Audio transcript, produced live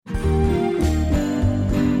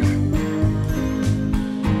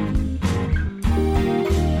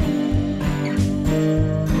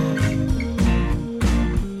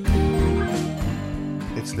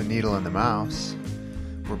the mouse.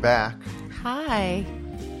 We're back. Hi.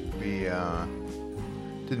 We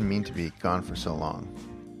didn't mean to be gone for so long.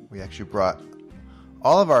 We actually brought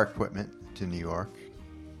all of our equipment to New York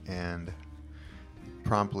and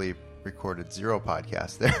promptly recorded 0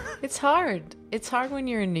 podcasts there. It's hard. It's hard when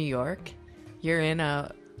you're in New York. You're in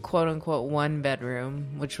a quote-unquote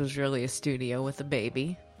 1-bedroom, which was really a studio with a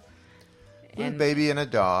baby. With a baby and a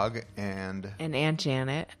dog and Aunt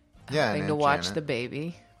Janet. Yeah, having to watch the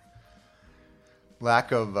baby.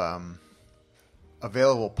 Lack of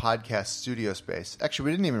available podcast studio space. Actually,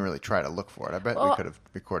 we didn't even really try to look for it. I bet we could have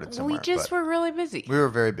recorded somewhere. We just were really busy. We were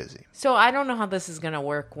very busy. So I don't know how this is going to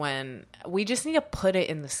work when we just need to put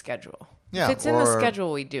it in the schedule. Yeah, if it's in the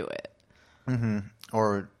schedule, we do it. Mm-hmm.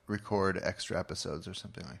 Or record extra episodes or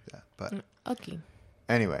something like that. But okay.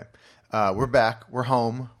 Anyway, we're back. We're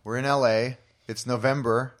home. We're in LA. It's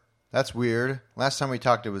November. That's weird. Last time we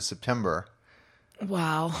talked, it was September.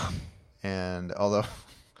 Wow. And although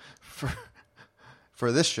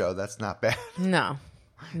for this show, that's not bad. No.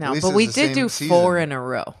 But we did do season. 4 in a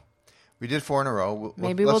row. We did 4 in a row.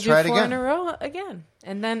 Maybe we'll do 4 in a row again.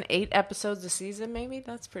 And then 8 episodes a season, maybe?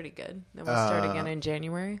 That's pretty good. Then we'll start again in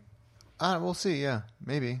January. We'll see, yeah.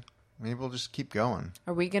 Maybe we'll just keep going.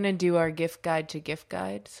 Are we going to do our gift guide to gift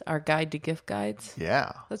guides? Our guide to gift guides?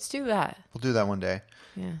 Yeah. Let's do that. We'll do that one day.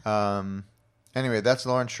 Yeah. Anyway, that's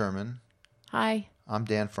Lauren Sherman. Hi. I'm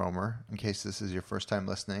Dan Fromer, in case this is your first time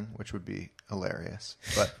listening, which would be hilarious.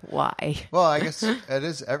 But why? Well, I guess it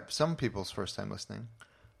is some people's first time listening.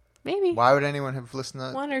 Maybe. Why would anyone have listened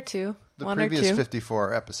to 1 or 2? The previous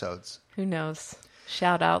 54 episodes? Who knows?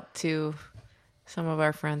 Shout out to some of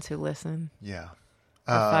our friends who listen. Yeah.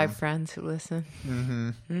 Our 5 friends who listen.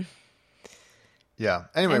 Mm-hmm. Yeah.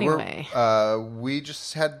 Anyway. We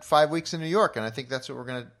just had 5 weeks in New York, and I think that's what we're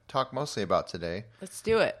going to talk mostly about today. Let's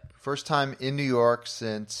do it. First time in New York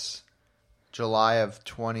since July of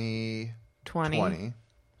 2020.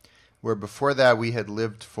 Where before that we had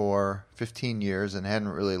lived for 15 years and hadn't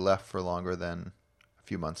really left for longer than a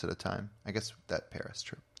few months at a time. I guess that Paris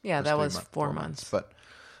trip. Yeah, that was 4 months. But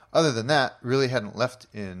other than that, really hadn't left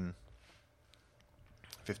in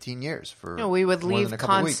 15 years for No, we would more leave than a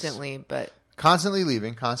couple constantly, weeks. but... Constantly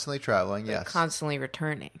leaving, constantly traveling, yes. Constantly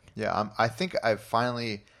returning. Yeah, I think I've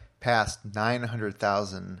finally passed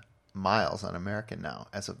 900,000 miles on American now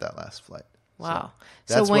as of that last flight. Wow.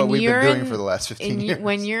 So that's what we've been doing for the last 15 years.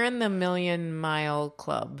 When you're in the Million Mile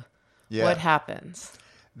Club, what happens?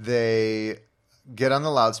 They get on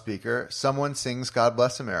the loudspeaker. Someone sings God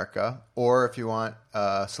Bless America. Or if you want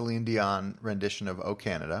a Celine Dion rendition of O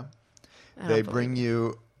Canada, they bring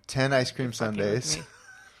you 10 ice cream sundaes.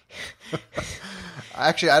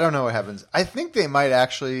 Actually, I don't know what happens. I think they might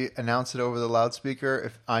actually announce it over the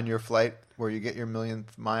loudspeaker on your flight where you get your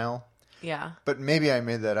millionth mile. Yeah. But maybe I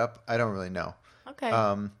made that up. I don't really know. Okay.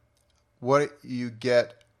 What you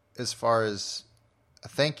get as far as a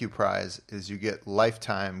thank you prize is you get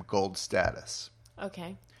lifetime gold status.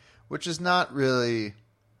 Okay. Which is not really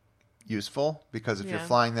useful because if you're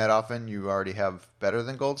flying that often, you already have better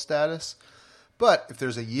than gold status. But if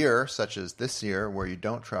there's a year, such as this year, where you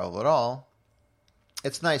don't travel at all,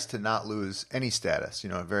 it's nice to not lose any status.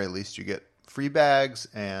 At very least you get free bags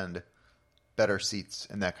and better seats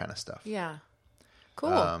and that kind of stuff. Yeah.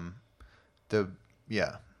 Cool.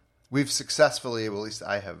 We've successfully, well, at least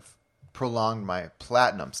I have, prolonged my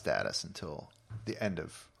platinum status until the end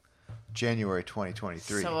of January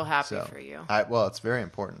 2023. So happy for you. Well, it's very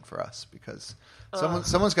important for us because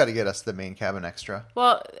someone's got to get us the main cabin extra.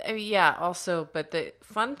 Well, I mean, yeah. Also, but the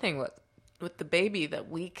fun thing with the baby that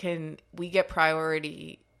we get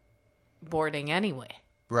priority boarding anyway.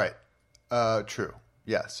 Right. True.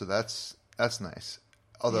 Yeah. So that's nice.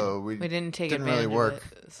 Although we didn't really work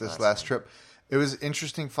this last trip. It was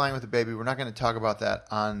interesting flying with the baby. We're not going to talk about that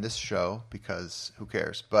on this show because who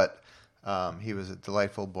cares? But he was a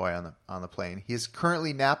delightful boy on the plane. He is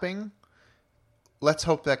currently napping. Let's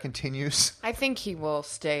hope that continues. I think he will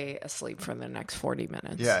stay asleep for the next 40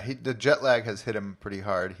 minutes. Yeah, the jet lag has hit him pretty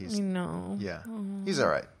hard. No. Yeah, he's all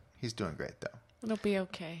right. He's doing great though. It'll be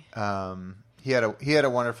okay. He had a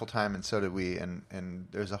wonderful time, and so did we. And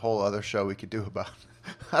there's a whole other show we could do about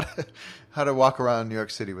how to walk around New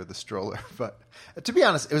York City with a stroller. But to be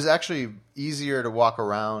honest, it was actually easier to walk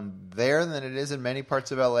around there than it is in many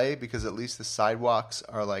parts of LA because at least the sidewalks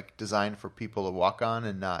are like designed for people to walk on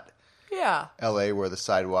and not LA where the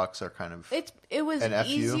sidewalks are kind of it was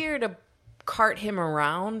easier to cart him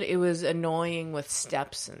around. It was annoying with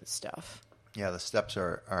steps and stuff. Yeah, the steps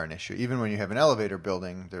are an issue. Even when you have an elevator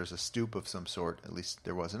building, there's a stoop of some sort. At least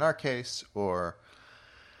there was in our case. Or,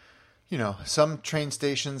 some train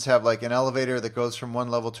stations have like an elevator that goes from one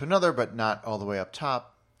level to another, but not all the way up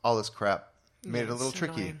top. All this crap made it a little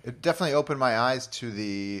tricky. Annoying. It definitely opened my eyes to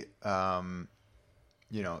the,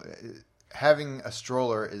 having a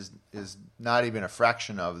stroller is not even a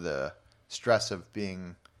fraction of the stress of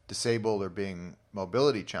being disabled or being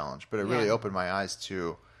mobility challenged, but it really opened my eyes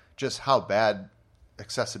to just how bad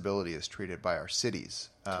accessibility is treated by our cities.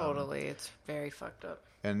 Totally. It's very fucked up.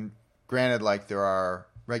 And granted, like there are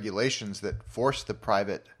regulations that force the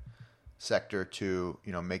private sector to,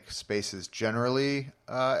 make spaces generally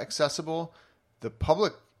accessible. The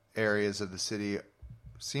public areas of the city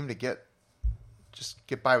seem to get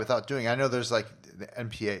by without doing it. I know there's like the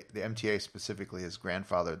MTA specifically has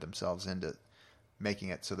grandfathered themselves into making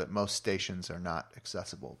it so that most stations are not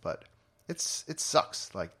accessible, but it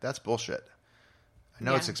sucks. Like that's bullshit. I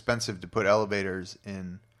know it's expensive to put elevators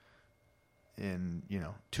in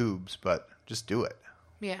tubes, but just do it.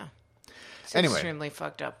 Yeah. It's anyway, extremely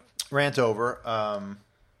fucked up. Rant over.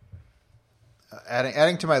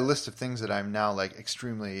 Adding to my list of things that I'm now like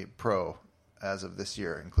extremely pro as of this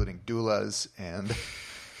year, including doulas and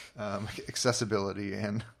accessibility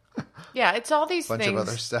and it's all these bunch things. of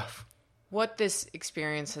other stuff. What this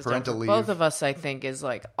experience has Parental done for leave. both of us, I think, is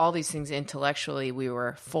like all these things intellectually we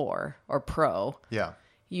were for or pro. Yeah.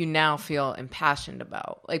 You now feel impassioned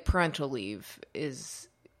about. Like parental leave is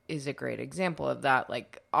a great example of that.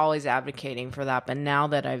 Like always advocating for that, but now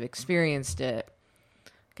that I've experienced it,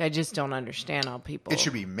 I just don't understand how people. It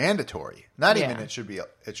should be mandatory. Not even it should be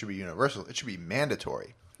universal. It should be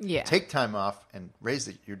mandatory. Yeah. Take time off and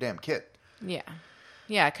raise your damn kid. Yeah.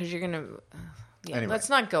 Yeah, because you're gonna. Anyway, let's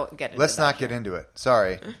not get into Let's that not here. get into it.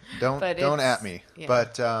 Sorry, don't at me. Yeah.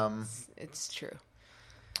 But it's true.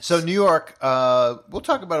 so New York, we'll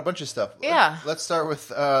talk about a bunch of stuff. Yeah. Let's start with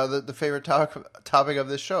the favorite topic of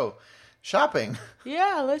this show, shopping.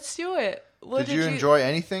 Yeah, let's do it. Did you enjoy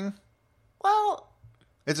anything? Well,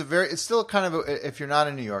 It's still kind of if you're not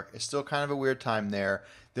in New York, it's still kind of a weird time there.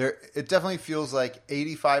 It definitely feels like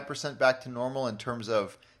 85% back to normal in terms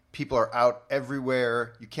of people are out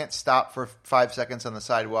everywhere. You can't stop for 5 seconds on the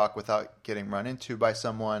sidewalk without getting run into by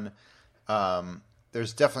someone.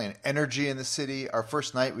 There's definitely an energy in the city. Our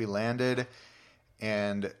first night we landed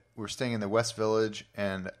and we're staying in the West Village,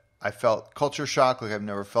 and I felt culture shock like I've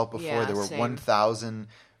never felt before. Yeah, there were same. 1,000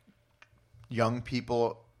 young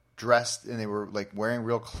people dressed, and they were like wearing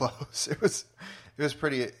real clothes. It was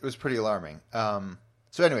pretty alarming.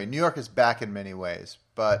 So anyway, New York is back in many ways,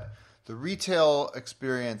 but the retail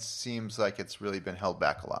experience seems like it's really been held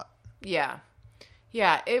back a lot. Yeah.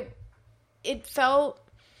 It felt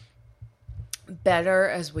better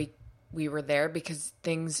as we were there because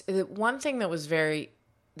one thing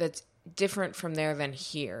that's different from there than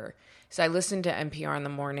here. So I listened to NPR in the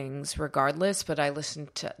mornings regardless, but I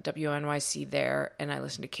listened to WNYC there and I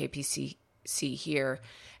listened to KPCC here.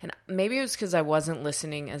 And maybe it was because I wasn't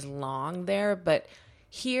listening as long there, but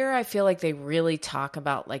here I feel like they really talk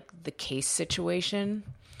about like the case situation.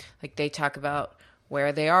 Like they talk about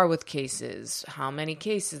where they are with cases, how many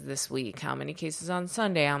cases this week, how many cases on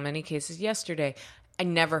Sunday, how many cases yesterday. I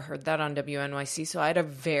never heard that on WNYC, so I had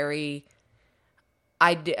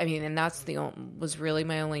and that's was really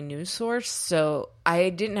my only news source. So I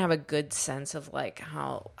didn't have a good sense of like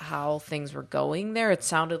how things were going there. It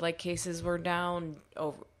sounded like cases were down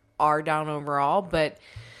overall, but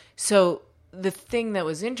so the thing that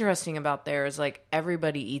was interesting about there is like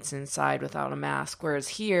everybody eats inside without a mask, whereas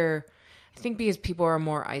here, I think because people are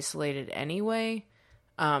more isolated anyway,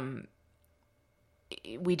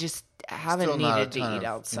 we just haven't Still not needed a ton to eat of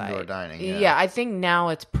outside. indoor dining, Yeah, I think now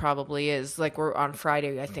it probably is. Like we're on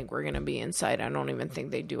Friday, I think we're going to be inside. I don't even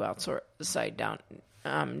think they do outside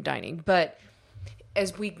dining. But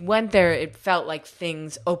as we went there, it felt like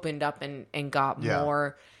things opened up and got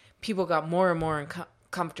more. People got more and more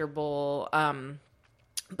comfortable.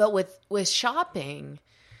 But with shopping,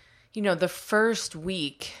 the first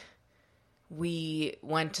week we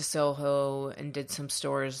went to Soho and did some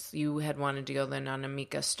stores. You had wanted to go to the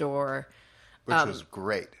Nanamika store. Which was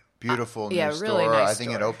great. Beautiful new store. Really nice I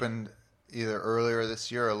think store. it opened either earlier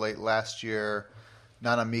this year or late last year.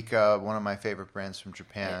 Nanamika, one of my favorite brands from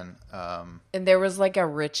Japan. And there was like a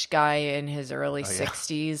rich guy in his early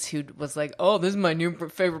 60s who was like, oh, this is my new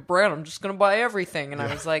favorite brand. I'm just going to buy everything. And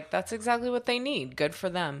I was like, that's exactly what they need. Good for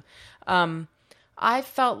them. I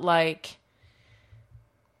felt like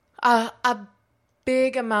a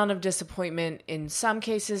big amount of disappointment in some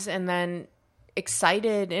cases and then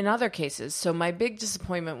excited in other cases. So my big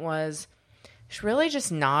disappointment was it's really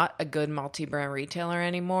just not a good multi-brand retailer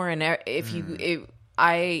anymore. And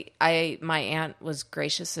my aunt was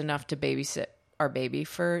gracious enough to babysit our baby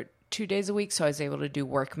for 2 days a week. So I was able to do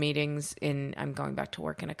work meetings I'm going back to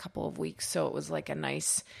work in a couple of weeks. So it was like a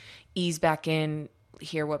nice ease back in,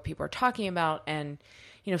 hear what people are talking about. And,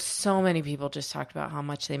 so many people just talked about how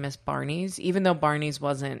much they miss Barney's, even though Barney's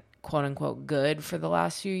wasn't quote unquote good for the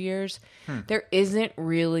last few years. There isn't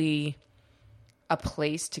really a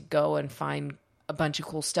place to go and find a bunch of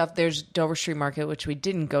cool stuff. There's Dover Street Market, which we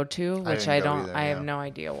didn't go to, which I have no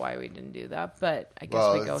idea why we didn't do that, but I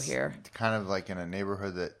guess we go here. Kind of like in a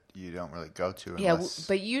neighborhood that you don't really go to. Unless... Yeah,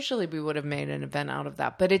 but usually we would have made an event out of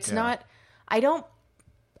that, but it's not, I don't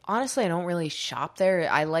really shop there.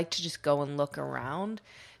 I like to just go and look around.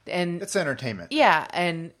 And it's entertainment. Yeah,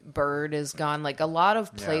 and Bird is gone. Like a lot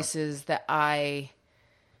of places that I'm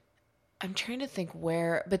trying to think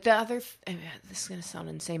where, but the other, this is going to sound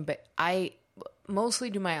insane, but I mostly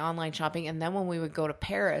do my online shopping. And then when we would go to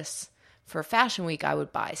Paris for Fashion Week, I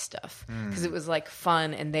would buy stuff because it was like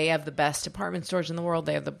fun, and they have the best department stores in the world.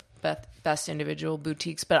 They have the best individual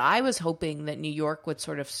boutiques. But I was hoping that New York would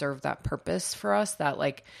sort of serve that purpose for us, that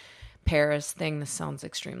like Paris thing. This sounds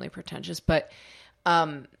extremely pretentious, but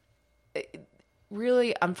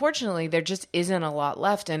really, unfortunately, there just isn't a lot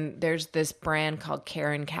left. And there's this brand called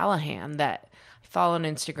Karen Callahan that I follow on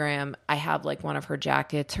Instagram. I have like one of her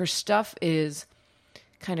jackets. Her stuff is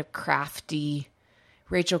kind of crafty,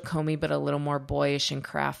 Rachel Comey, but a little more boyish and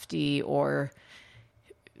crafty, or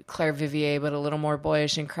Claire Vivier, but a little more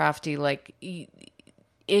boyish and crafty, like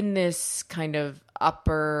in this kind of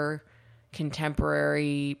upper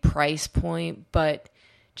contemporary price point, but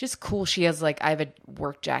just cool. She has like, I have a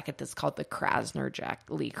work jacket that's called the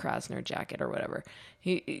Lee Krasner jacket or whatever.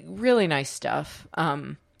 Really nice stuff.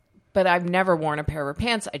 But I've never worn a pair of her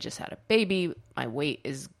pants. I just had a baby. My weight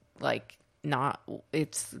is like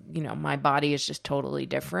my body is just totally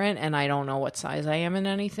different, and I don't know what size I am in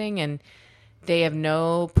anything. And they have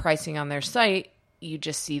no pricing on their site. You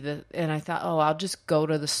just see and I thought, I'll just go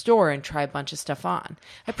to the store and try a bunch of stuff on.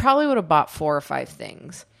 I probably would have bought 4 or 5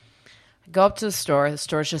 things. I go up to the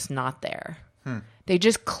store's just not there. They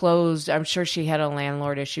just closed. I'm sure she had a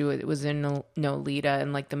landlord issue. It was in Nolita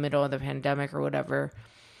in like the middle of the pandemic or whatever.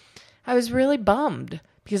 I was really bummed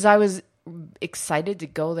because I was excited to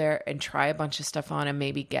go there and try a bunch of stuff on and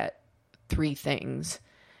maybe get 3 things.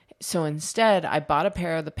 So instead, I bought a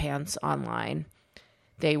pair of the pants online.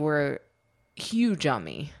 They were huge on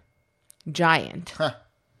me, giant.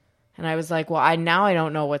 And I was like, well, now I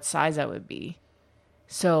don't know what size I would be.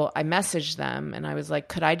 So I messaged them and I was like,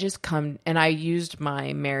 could I just come? And I used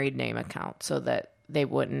my married name account so that they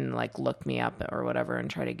wouldn't like look me up or whatever and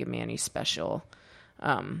try to give me any special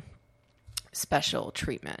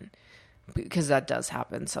treatment, because that does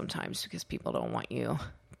happen sometimes because people don't want you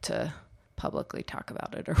to publicly talk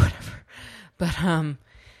about it or whatever. But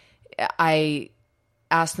I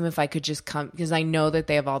asked them if I could just come, because I know that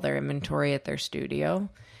they have all their inventory at their studio,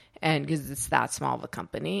 and because it's that small of a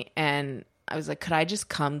company. And I was like, could I just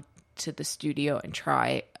come to the studio and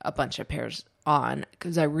try a bunch of pairs on?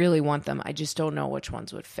 Because I really want them. I just don't know which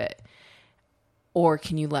ones would fit. Or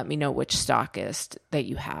can you let me know which stockist that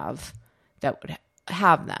you have that would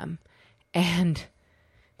have them? And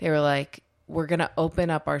they were like, we're going to open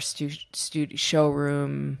up our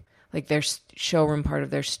showroom, like their showroom part of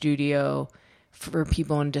their studio for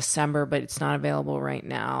people in December, but it's not available right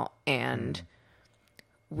now. And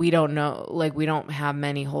we don't know, like we don't have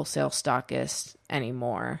many wholesale stockists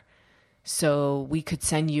anymore. So we could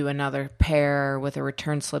send you another pair with a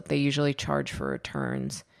return slip. They usually charge for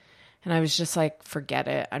returns. And I was just like, forget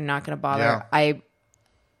it. I'm not going to bother. Yeah. I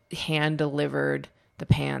hand delivered the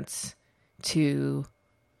pants to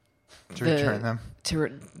return them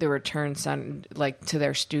to the return center, like to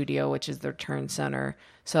their studio, which is the return center.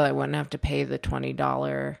 So I wouldn't have to pay the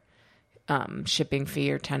 $20 shipping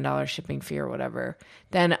fee or $10 shipping fee or whatever.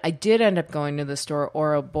 Then I did end up going to the store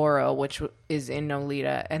Ouroboros, which is in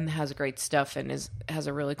Nolita and has great stuff and has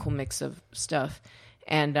a really cool mix of stuff.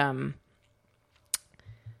 And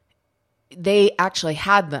they actually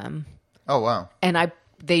had them. Oh, wow. And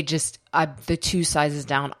the 2 sizes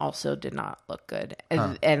down also did not look good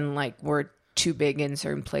and like were too big in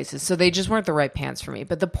certain places. So they just weren't the right pants for me.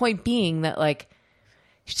 But the point being that like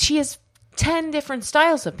she has 10 different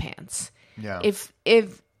styles of pants. Yeah.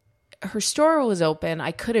 If her store was open,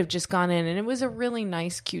 I could have just gone in, and it was a really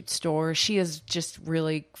nice, cute store. She has just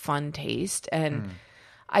really fun taste. And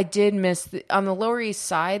I did miss on the Lower East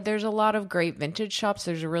Side, there's a lot of great vintage shops.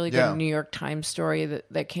 There's a really good New York Times story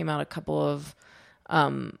that came out a couple of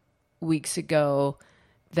weeks ago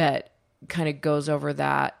that kind of goes over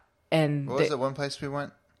that. And what was the one place we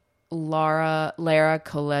went? Lara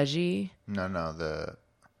Collegi. No, the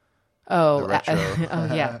retro.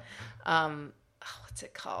 Oh yeah. what's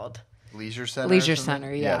it called? Leisure Center. Leisure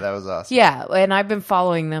Center, yeah. Yeah, that was awesome. Yeah, and I've been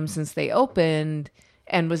following them since they opened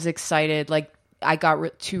and was excited. Like, I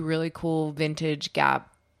got 2 really cool vintage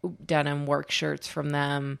Gap denim work shirts from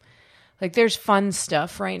them. Like, there's fun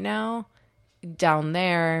stuff right now down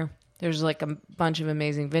there. There's like a bunch of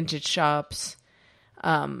amazing vintage shops.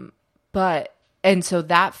 And so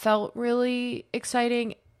that felt really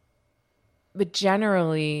exciting. But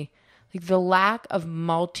generally, like, the lack of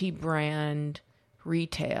multi-brand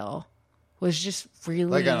retail was just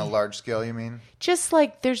really... Like on a large scale, you mean? Just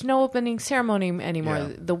like there's no opening ceremony anymore. Yeah.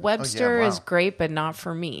 The Webster is great, but not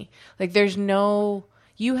for me. Like, there's no...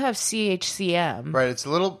 You have CHCM. Right. It's a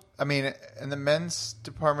little... I mean, in the men's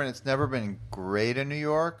department, it's never been great in New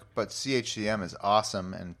York, but CHCM is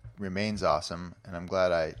awesome and remains awesome, and I'm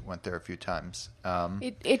glad I went there a few times.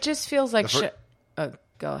 It just feels like...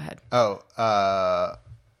 go ahead.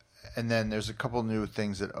 And then there's a couple new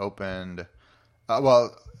things that opened. I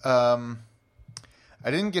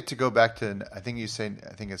didn't get to go back to, I think it's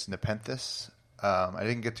Nepenthes. I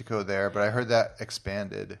didn't get to go there, but I heard that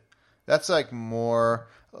expanded. That's like more,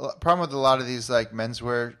 problem with a lot of these like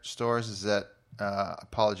menswear stores is that,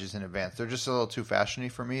 apologies in advance, they're just a little too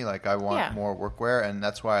fashiony for me. Like, I want more workwear, and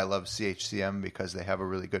that's why I love CHCM, because they have a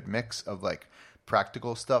really good mix of like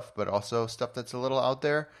practical stuff, but also stuff that's a little out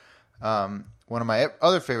there. One of my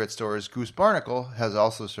other favorite stores, Goose Barnacle, has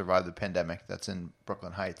also survived the pandemic. That's in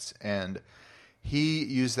Brooklyn Heights. And he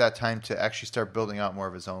used that time to actually start building out more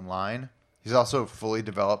of his own line. He's also fully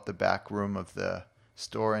developed the back room of the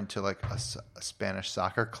store into like a Spanish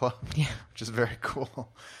soccer club, which is very cool.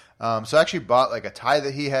 So I actually bought like a tie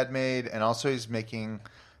that he had made, and also he's making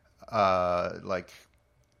like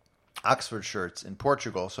Oxford shirts in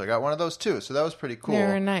Portugal. So I got one of those too. So that was pretty cool.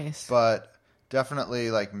 Very nice. But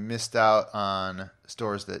definitely like missed out on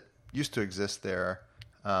stores that used to exist there.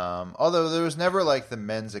 Although there was never like the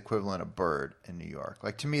men's equivalent of Bird in New York.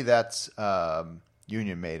 Like, to me, that's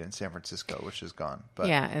Union Made in San Francisco, which is gone. But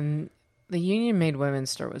yeah, and the Union Made women's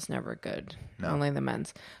store was never good. No. Only the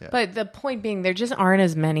men's. Yeah. But the point being, there just aren't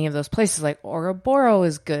as many of those places. Like, Ouroboros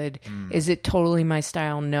is good. Is it totally my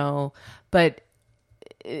style? No. But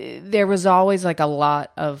there was always like a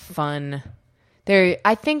lot of fun there.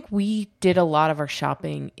 I think we did a lot of our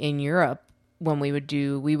shopping in Europe when we would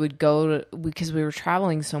go to, because we were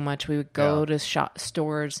traveling so much, we would go to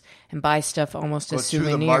stores and buy stuff almost as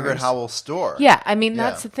souvenirs. To the Margaret Howell store. Yeah, I mean,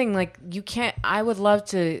 that's the thing. Like, you can't, I would love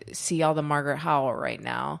to see all the Margaret Howell right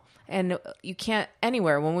now. And you can't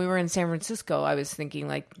anywhere. When we were in San Francisco, I was thinking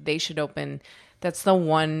like they should open, that's the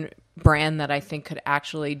one brand that I think could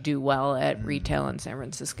actually do well at retail in San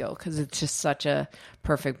Francisco, because it's just such a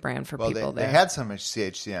perfect brand for people there. They had some at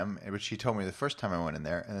CHCM, which he told me the first time I went in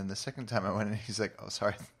there, and then the second time I went in, he's like, "Oh,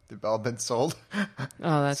 sorry, they've all been sold."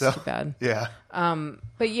 Oh, that's too bad. Yeah.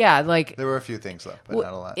 But yeah, like there were a few things left, but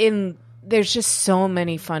not a lot. There's just so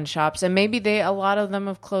many fun shops, and maybe a lot of them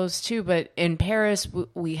have closed too. But in Paris,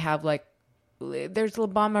 we have like, there's Le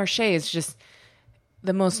Bon Marché. It's just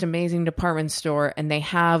the most amazing department store, and they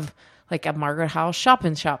have like a Margaret Howell shop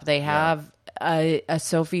and shop. They have a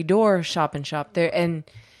Sophie Dore shop and shop there, and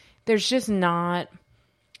there's just not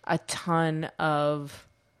a ton of.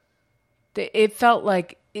 It felt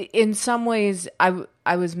like in some ways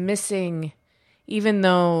I was missing, even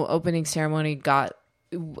though opening ceremony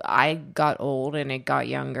I got old and it got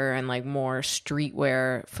younger and like more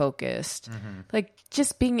streetwear focused. Like,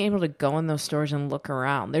 just being able to go in those stores and look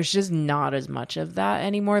around. There's just not as much of that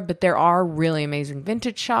anymore, but there are really amazing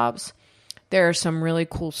vintage shops. There are some really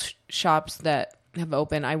cool shops that have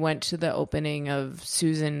opened. I went to the opening of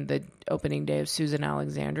the opening day of Susan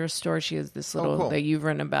Alexandra's store. She has this little that you've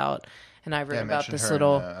written about, and I've written about this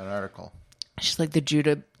little an article. She's like the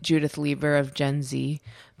Judith Lieber of Gen Z.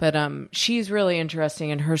 But she's really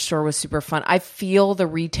interesting, and her store was super fun. I feel the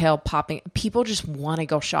retail popping. People just want to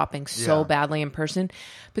go shopping so badly in person.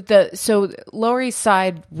 But so Lower East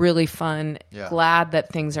Side, really fun. Yeah. Glad that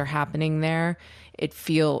things are happening there. It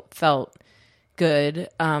felt good.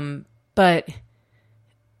 But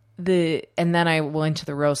and then I went to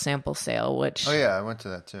the Rose sample sale, which I went to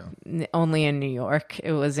that too. Only in New York.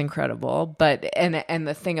 It was incredible. But and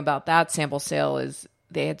the thing about that sample sale is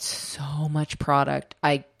they had so much product.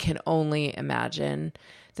 I can only imagine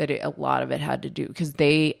that a lot of it had to do because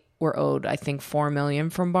they were owed, I think, $4 million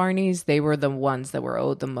from Barney's. They were the ones that were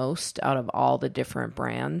owed the most out of all the different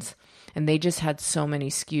brands. And they just had so many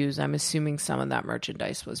SKUs. I'm assuming some of that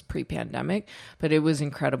merchandise was pre-pandemic, but it was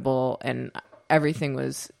incredible. And everything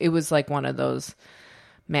it was like one of those,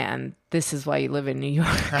 man, this is why you live in New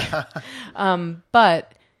York.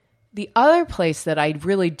 But the other place that I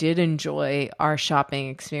really did enjoy our shopping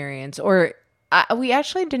experience, or we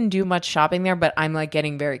actually didn't do much shopping there, but I'm like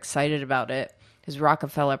getting very excited about it. Is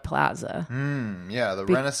Rockefeller Plaza. Yeah, the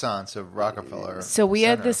Renaissance of Rockefeller. So we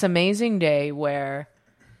had this amazing day where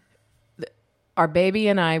our baby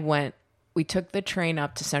and I we took the train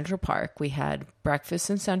up to Central Park. We had breakfast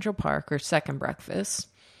in Central Park, or second breakfast.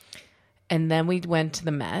 And then we went to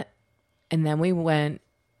the Met. And then we went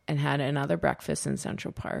and had another breakfast in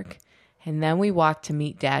Central Park. And then we walked to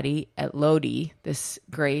meet Daddy at Lodi, this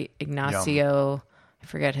great Ignacio, I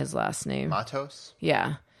forget his last name. Matos?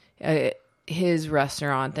 Yeah. His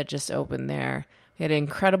restaurant that just opened there. We had an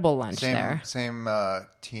incredible lunch there. Same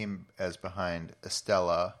team as behind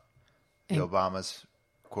Estella, the Obama's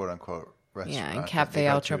quote-unquote restaurant. Yeah, and Cafe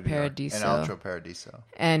Altro Paradiso. And Altro Paradiso.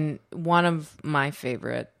 And one of my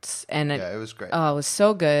favorites. And it was great. Oh, it was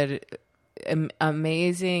so good.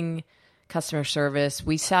 Amazing customer service.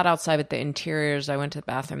 We sat outside with the interiors. I went to the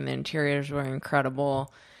bathroom. The interiors were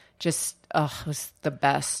incredible. Just, it was the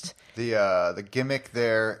best. The gimmick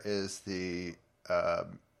there is the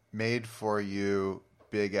made for you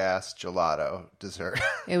big ass gelato dessert.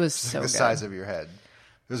 It was so the good. size of your head.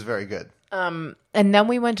 It was very good. And then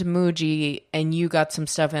we went to Muji, and you got some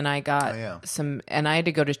stuff, and I got some, and I had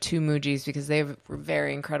to go to 2 Mujis because they have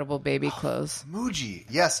very incredible baby clothes. Muji,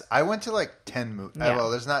 yes, I went to like 10 Muji.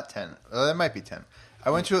 Well, there's not 10. Well, there might be 10. I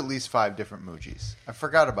went to at least 5 different Mujis. I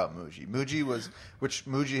forgot about Muji.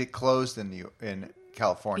 Muji closed in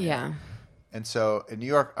California. Yeah. And so in New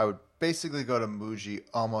York, I would basically go to Muji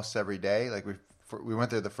almost every day. Like we went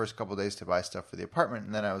there the first couple of days to buy stuff for the apartment,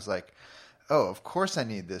 and then I was like, oh, of course I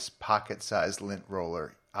need this pocket-sized lint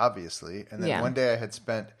roller, obviously. And then one day I had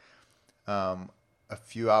spent a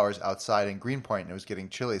few hours outside in Greenpoint, and it was getting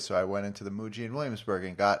chilly, so I went into the Muji in Williamsburg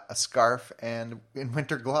and got a scarf and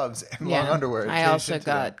winter gloves and long underwear. I also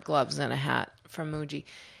got gloves and a hat from Muji.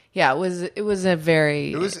 Yeah, it was a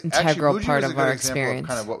very integral part of our experience. Of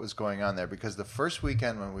kind of what was going on there, because the first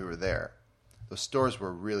weekend when we were there, the stores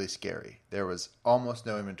were really scary. There was almost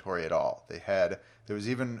no inventory at all. There was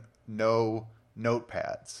even no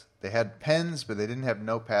notepads. They had pens, but they didn't have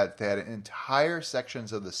notepads. They had entire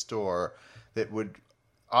sections of the store that would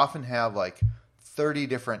often have like 30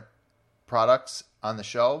 different products on the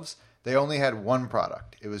shelves. They only had one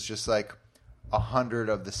product. It was just like 100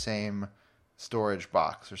 of the same storage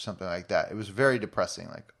box or something like that. It was very depressing.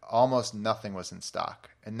 Like almost nothing was in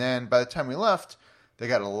stock. And then by the time we left, they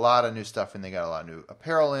got a lot of new stuff in. They got a lot of new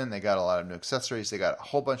apparel in. They got a lot of new accessories. They got a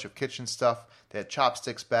whole bunch of kitchen stuff. They had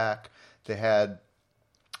chopsticks back. They had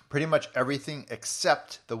pretty much everything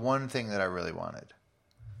except the one thing that I really wanted.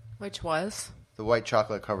 Which was? The white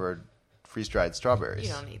chocolate covered freeze-dried strawberries.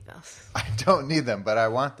 You don't need those. I don't need them, but I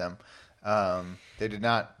want them. They did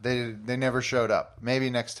not. They never showed up. Maybe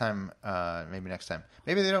next time.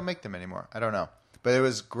 Maybe they don't make them anymore. I don't know. But it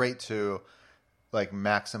was great to like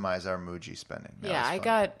maximize our Muji spending. I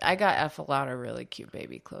got F a lot of really cute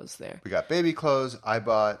baby clothes there. We got baby clothes. I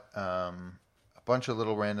bought a bunch of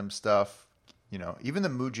little random stuff. You know, even the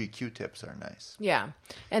Muji Q-tips are nice. Yeah.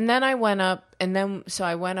 And then I went up,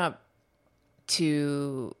 I went up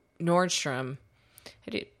to Nordstrom.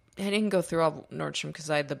 I didn't go through all Nordstrom because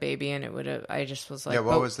I had the baby, and I just was like... Yeah,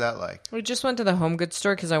 what was that like? We just went to the home goods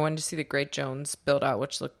store because I wanted to see the Great Jones build out,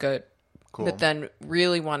 which looked good. Cool. But then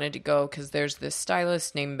really wanted to go because there's this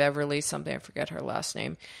stylist named Beverly, something, I forget her last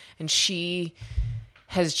name. And she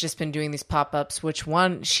has just been doing these pop-ups, which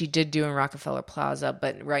one she did do in Rockefeller Plaza,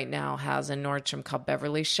 but right now has a Nordstrom called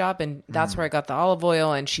Beverly Shop. And that's where I got the olive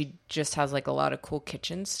oil. And she just has like a lot of cool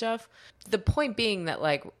kitchen stuff. The point being that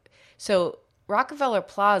so Rockefeller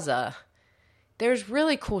Plaza, there's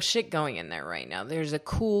really cool shit going in there right now. There's a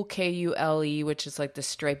cool KULE, which is like the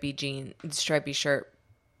stripy shirt.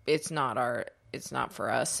 It's not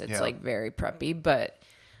for us. It's like very preppy, but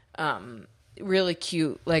really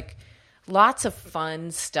cute. Like lots of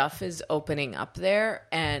fun stuff is opening up there,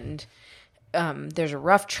 and there's a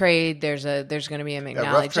Rough Trade. There's going to be a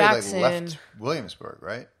McNally Rough Jackson. Trade, like, left Williamsburg,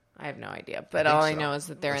 right? I have no idea, but all I know is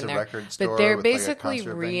that they're it's in a there. record store but they're with, basically like,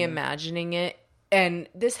 a concert reimagining it, and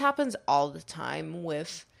this happens all the time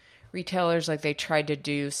with retailers. Like they tried to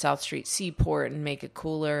do South Street Seaport and make it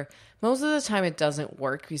cooler. Most of the time it doesn't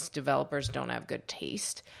work because developers don't have good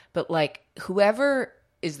taste. But like whoever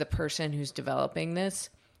is the person who's developing this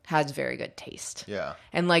has very good taste. Yeah.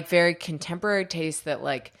 And like very contemporary taste that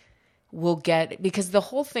like will get, because the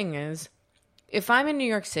whole thing is, if I'm in New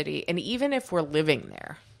York City, and even if we were living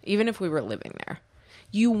there,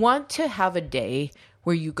 you want to have a day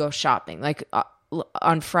where you go shopping. Like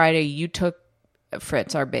on Friday, you took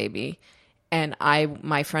Fritz, our baby, and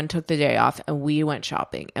my friend took the day off, and we went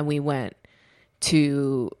shopping, and we went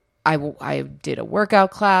to I did a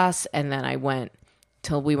workout class, and then we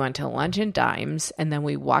went to lunch and Dimes, and then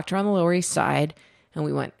we walked around the Lower East Side, and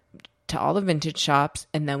we went to all the vintage shops,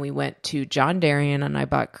 and then we went to John Darien, and I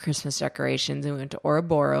bought Christmas decorations, and we went to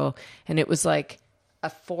Ouroboros, and it was like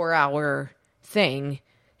a 4-hour thing,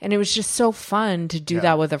 and it was just so fun to do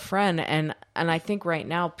that with a friend, and I think right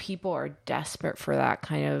now people are desperate for that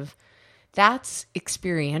kind of, that's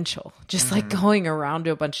experiential, just like going around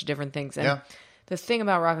to a bunch of different things. And the thing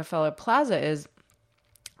about Rockefeller Plaza is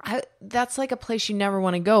that's like a place you never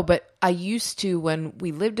want to go. But I used to, when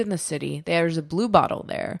we lived in the city, there's a Blue Bottle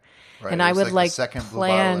there. Right. And I would like the second Blue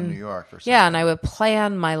Bottle in New York or something. Yeah, and I would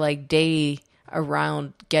plan my like day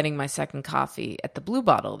around getting my second coffee at the Blue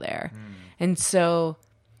Bottle there. And so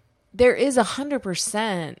there is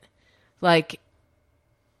 100% like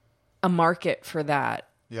a market for that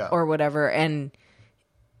or whatever. And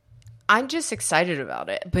I'm just excited about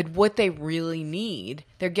it. But what they really need,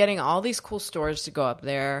 they're getting all these cool stores to go up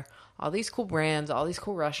there, all these cool brands, all these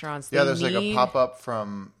cool restaurants. There's like a pop-up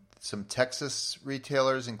from some Texas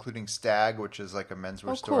retailers, including Stag, which is like a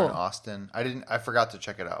menswear store in Austin. I forgot to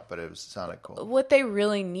check it out, but it sounded cool. What they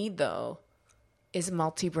really need, though, is a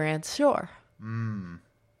multi-brand store.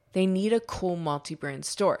 They need a cool multi-brand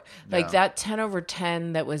store. Like that 10 over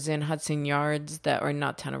 10 that was in Hudson Yards, or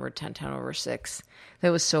not 10 over 10, 10 over 6. That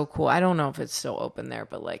was so cool. I don't know if it's still open there,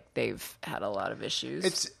 but like they've had a lot of issues.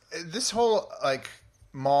 It's this whole like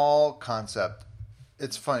mall concept.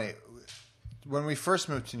 It's funny. When we first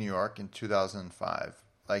moved to New York in 2005,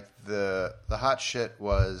 like the hot shit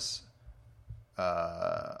was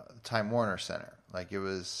Time Warner Center. Like it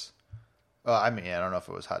was. Well, I mean, I don't know if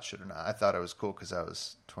it was hot shit or not. I thought it was cool because I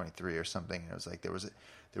was 23 or something. And it was like there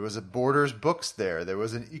was a Borders Books there. There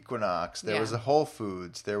was an Equinox. There was a Whole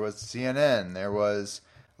Foods. There was CNN. There was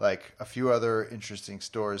like a few other interesting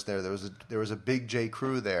stores there. There was a big J.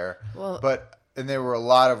 Crew there. Well, and there were a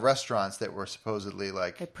lot of restaurants that were supposedly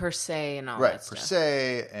like Per Se and all Per that stuff.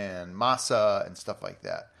 Se and Masa and stuff like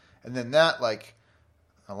that. And then that like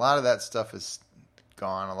a lot of that stuff is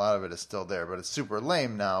gone. A lot of it is still there, but it's super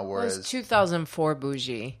lame now. Whereas it was 2004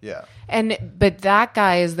 bougie. Yeah. But that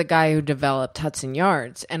guy is the guy who developed Hudson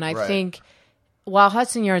Yards. And I think while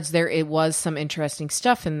Hudson Yards, it was some interesting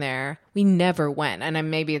stuff in there. We never went. And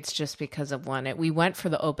maybe it's just because of we went for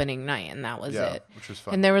the opening night and that was it. Which was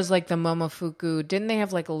fun. And there was like the Momofuku. Didn't they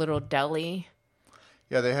have like a little deli?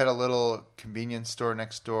 Yeah, they had a little convenience store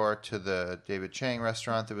next door to the David Chang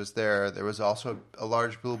restaurant that was there. There was also a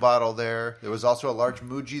large Blue Bottle there. There was also a large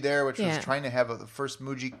Muji there, which was trying to have the first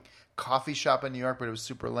Muji coffee shop in New York, but it was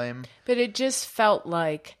super lame. But it just felt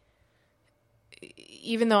like,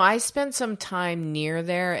 even though I spent some time near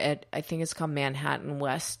there at, I think it's called Manhattan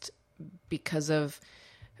West, because of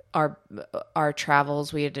our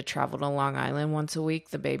travels, we had to travel to Long Island once a week,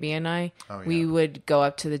 the baby and I. We would go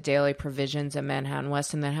up to the Daily Provisions at Manhattan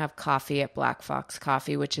West and then have coffee at Black Fox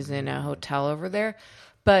Coffee, which is in a hotel over there.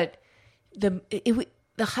 But the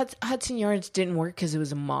Hudson Yards didn't work because it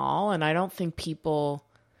was a mall, and I don't think people,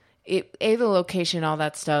 the location, all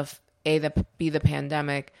that stuff, the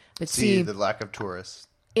pandemic, but C, the lack of tourists.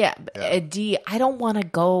 Yeah. D, I don't want to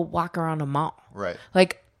go walk around a mall. Right.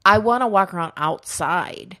 Like, I want to walk around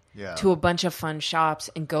outside to a bunch of fun shops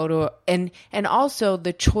and go to and also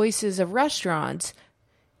the choices of restaurants.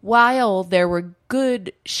 While there were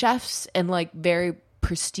good chefs and like very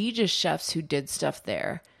prestigious chefs who did stuff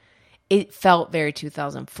there, it felt very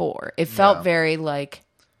 2004. It felt very like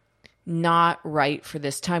not right for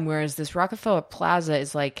this time. Whereas this Rockefeller Plaza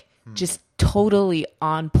is like just totally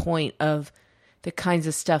on point of the kinds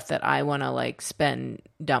of stuff that I want to like spend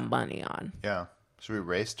dumb money on. Yeah. Should we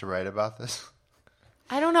race to write about this?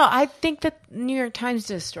 I don't know. I think that New York Times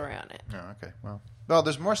did a story on it. Oh, okay. Well,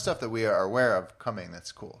 there's more stuff that we are aware of coming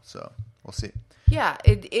that's cool. So we'll see. Yeah.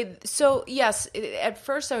 So yes, at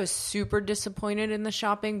first I was super disappointed in the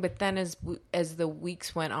shopping, but then as the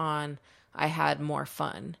weeks went on, I had more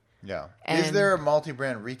fun. Yeah. Is there a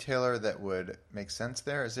multi-brand retailer that would make sense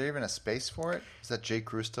there? Is there even a space for it? Is that J.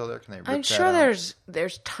 Crew still there? Can they rip I'm that sure out?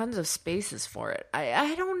 there's tons of spaces for it.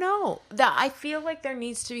 I don't know. I feel like there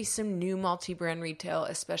needs to be some new multi-brand retail,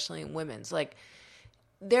 especially in women's. Like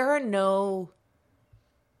there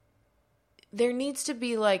needs to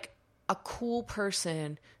be like a cool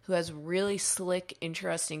person who has really slick,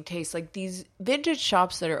 interesting taste. Like these vintage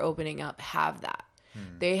shops that are opening up have that.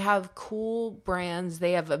 They have cool brands.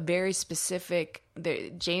 They have a very specific,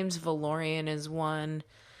 James Valorian is one.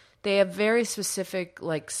 They have very specific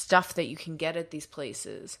like stuff that you can get at these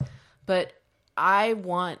places. But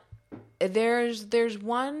there's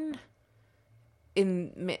one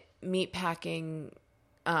in meatpacking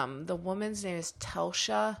The woman's name is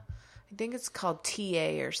Telsha. I think it's called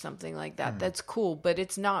TA or something like that. That's cool, but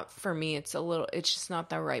it's not for me. It's just not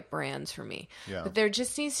the right brands for me. Yeah. But there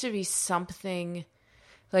just needs to be something,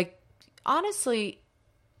 like, honestly,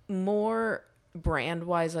 more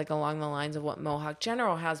brand-wise, like along the lines of what Mohawk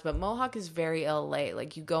General has. But Mohawk is very LA.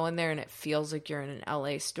 Like, you go in there and it feels like you're in an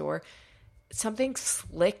LA store. Something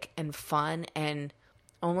slick and fun and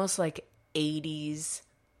almost like 80s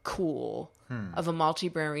cool of a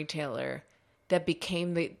multi-brand retailer that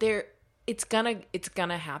became it's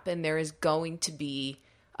gonna happen. There is going to be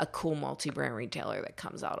a cool multi-brand retailer that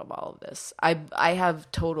comes out of all of this. I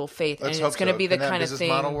have total faith, Let's and hope it's going to so. be the Can that kind of business thing.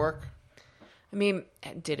 model work? I mean,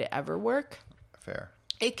 did it ever work? Fair.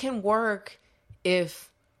 It can work if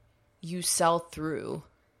you sell through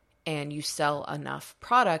and you sell enough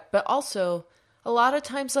product, but also a lot of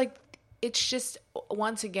times, like, it's just,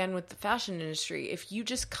 once again, with the fashion industry, if you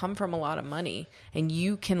just come from a lot of money and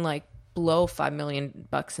you can, like, blow $5 million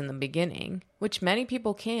in the beginning, which many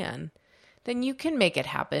people can, then you can make it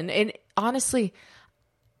happen. And honestly,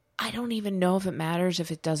 I don't even know if it matters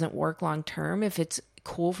if it doesn't work long term, if it's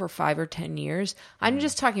cool for 5 or 10 years. I'm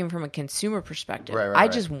just talking from a consumer perspective. I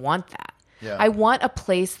just want that. Yeah. I want a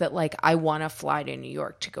place that, like, I want to fly to New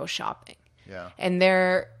York to go shopping. Yeah. And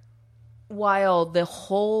while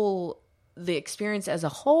the experience as a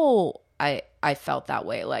whole, I felt that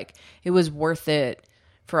way. Like, it was worth it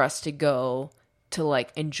for us to go to,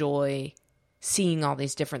 like, enjoy seeing all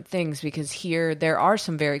these different things, because here there are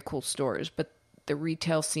some very cool stores, but the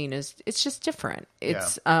retail scene it's just different.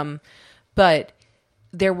 It's but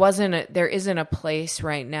there isn't a place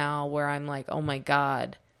right now where I'm like, oh my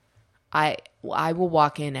God, I will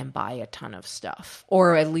walk in and buy a ton of stuff,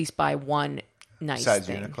 or at least buy one nice Besides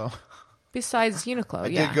thing. Uniqlo. Besides Uniqlo, I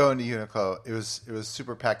did go into Uniqlo. It was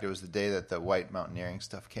super packed. It was the day that the white mountaineering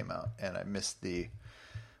stuff came out, and I missed the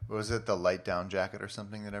light down jacket or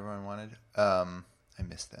something that everyone wanted? I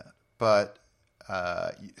missed that. But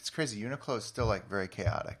it's crazy. Uniqlo is still, like, very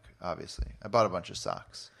chaotic, obviously. I bought a bunch of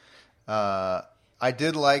socks. I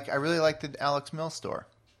really liked the Alex Mill store.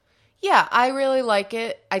 Yeah, I really like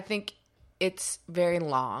it. I think it's very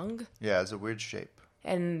long. Yeah, it's a weird shape.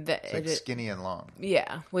 And It's like skinny and long.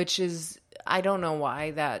 Yeah, which is, I don't know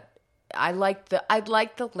why that. I like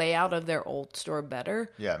the layout of their old store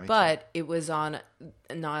better. Yeah, me but too. it was on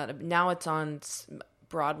now it's on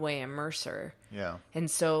Broadway and Mercer. Yeah. And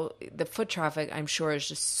so the foot traffic, I'm sure, is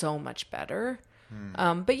just so much better.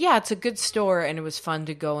 But yeah, it's a good store, and it was fun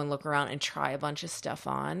to go and look around and try a bunch of stuff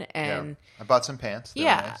on. And yeah. I bought some pants. They were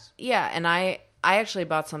nice. Yeah, and I actually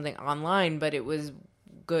bought something online, but it was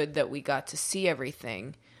good that we got to see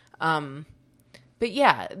everything. But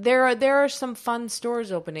yeah, there are some fun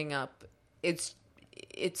stores opening up.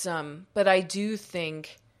 But I do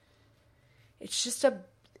think it's just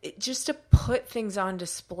to put things on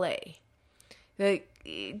display. Like,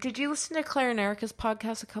 did you listen to Claire and Erica's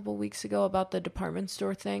podcast a couple weeks ago about the department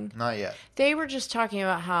store thing? Not yet. They were just talking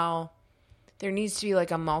about how there needs to be, like,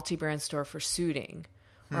 a multi-brand store for suiting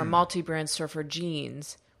or a multi-brand store for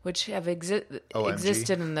jeans, which have existed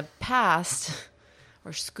in the past,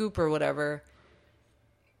 or Scoop or whatever.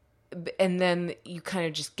 And then you kind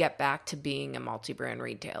of just get back to being a multi-brand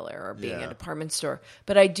retailer or being a department store.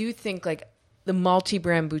 But I do think, like, the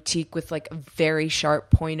multi-brand boutique with, like, a very sharp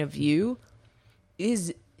point of view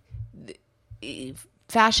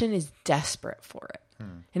fashion is desperate for it.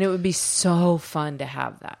 And it would be so fun to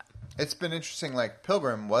have that. It's been interesting. Like,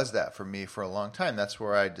 Pilgrim was that for me for a long time. That's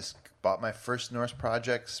where I just bought my first Norse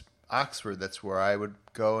projects, Oxford. That's where I would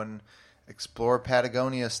go and explore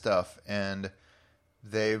Patagonia stuff. And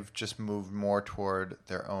they've just moved more toward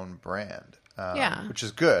their own brand, which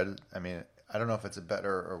is good. I mean, I don't know if it's a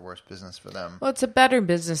better or worse business for them. Well, it's a better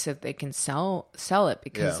business if they can sell it,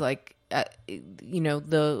 because like,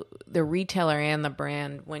 the retailer and the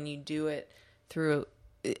brand, when you do it through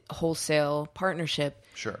a wholesale partnership,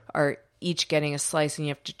 are each getting a slice, and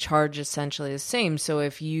you have to charge essentially the same. So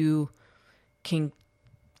if you can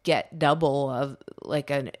get double of,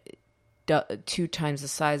 like, 2 times the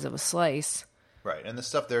size of a slice. Right, and the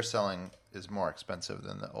stuff they're selling is more expensive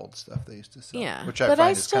than the old stuff they used to sell. Yeah, which I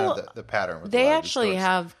find is kind of the pattern. With they a lot actually of these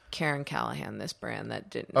have Karen Callahan, this brand that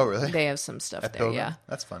didn't. Oh, really? They have some stuff At there. Pilgrim? Yeah,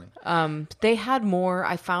 that's funny. They had more.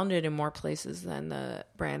 I found it in more places than the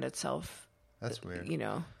brand itself. That's weird.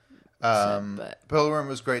 But Pilgrim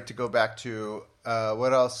was great to go back to.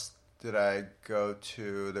 What else did I go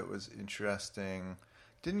to that was interesting?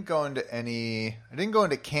 I didn't go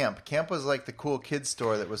into camp. Camp was like the cool kids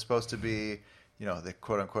store that was supposed to be, the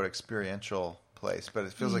quote unquote experiential place, but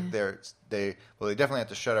it feels like they definitely have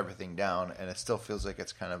to shut everything down, and it still feels like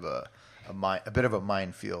it's kind of a bit of a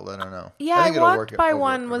minefield. I don't know. Yeah, I walked by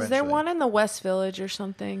one. Was there one in the West Village or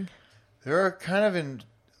something? There are kind of in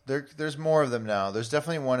there. There's more of them now. There's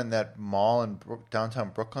definitely one in that mall in downtown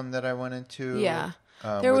Brooklyn that I went into. Yeah,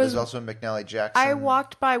 there's also a McNally Jackson. I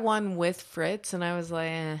walked by one with Fritz, and I was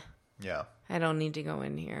like, yeah, I don't need to go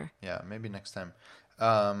in here. Yeah, maybe next time.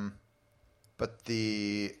 But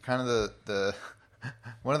the kind of the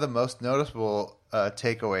one of the most noticeable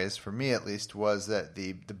takeaways for me, at least, was that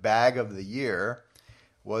the bag of the year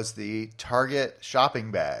was the Target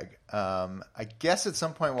shopping bag. I guess at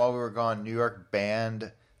some point while we were gone, New York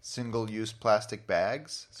banned single-use plastic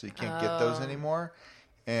bags, so you can't get those anymore.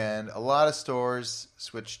 And a lot of stores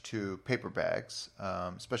switched to paper bags,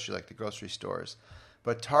 especially like the grocery stores.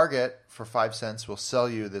 But Target, for 5 cents, will sell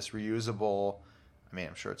you this reusable, I mean,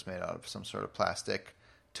 I'm sure it's made out of some sort of plastic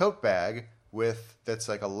tote bag that's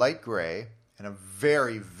like a light gray and a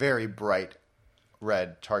very, very bright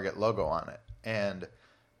red Target logo on it. And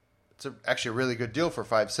it's actually a really good deal for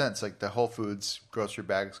 5 cents. Like the Whole Foods grocery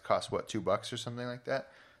bags cost, what, $2 or something like that?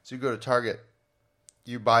 So you go to Target,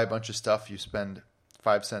 you buy a bunch of stuff, you spend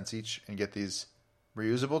 5 cents each and get these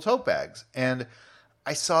reusable tote bags. And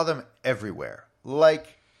I saw them everywhere,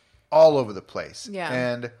 like all over the place. Yeah.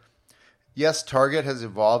 And yes, Target has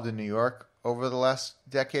evolved in New York over the last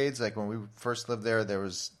decades. Like when we first lived there, there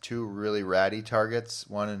was 2 really ratty Targets,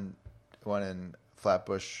 one in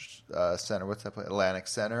Flatbush Center, what's that place? Atlantic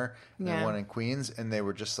Center, and then one in Queens, and they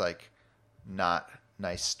were just like not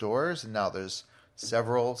nice stores. And now there's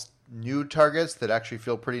several new Targets that actually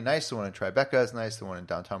feel pretty nice. The one in Tribeca is nice. The one in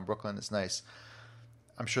downtown Brooklyn is nice.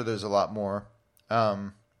 I'm sure there's a lot more.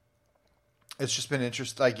 It's just been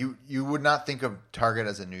interesting. Like you would not think of Target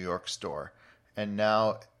as a New York store, and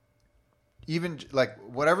now even like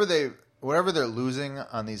whatever they're losing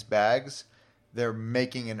on these bags, they're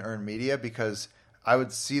making in earned media, because I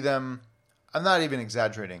would see them. I'm not even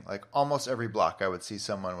exaggerating. Like almost every block, I would see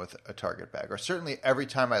someone with a Target bag, or certainly every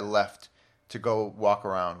time I left to go walk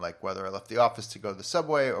around, like whether I left the office to go to the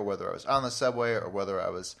subway, or whether I was on the subway, or whether I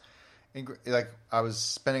was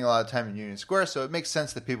spending a lot of time in Union Square, so it makes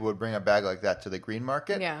sense that people would bring a bag like that to the Green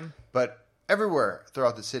Market. Yeah. But everywhere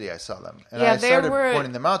throughout the city, I saw them, and I started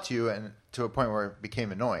pointing them out to you, and to a point where it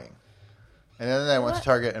became annoying. And then I went to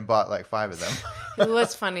Target and bought like 5 of them. It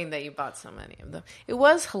was funny that you bought so many of them. It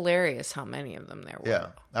was hilarious how many of them there were. Yeah,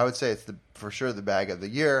 I would say it's for sure the bag of the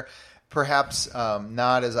year. Perhaps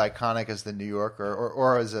not as iconic as the New Yorker,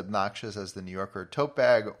 or as obnoxious as the New Yorker tote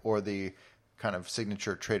bag, or the kind of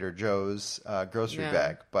signature Trader Joe's grocery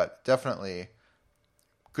bag, but definitely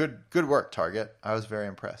good work, Target. I was very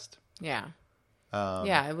impressed. Yeah,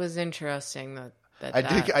 it was interesting that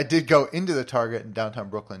I did go into the Target in downtown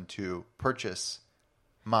Brooklyn to purchase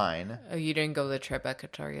mine. Oh, you didn't go to the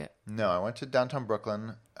Tribeca Target? No, I went to downtown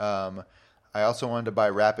Brooklyn. I also wanted to buy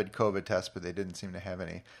rapid COVID tests, but they didn't seem to have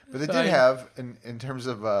any. But they did have, in terms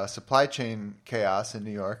of supply chain chaos in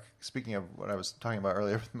New York, speaking of what I was talking about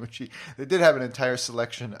earlier with Mucci, they did have an entire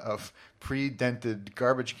selection of pre-dented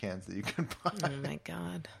garbage cans that you can buy. Oh, my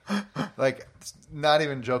God. Like, not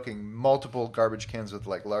even joking, multiple garbage cans with,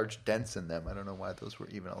 like, large dents in them. I don't know why those were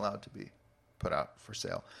even allowed to be put out for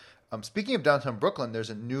sale. Speaking of downtown Brooklyn, there's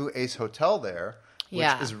a new Ace Hotel there,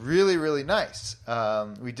 which is really, really nice.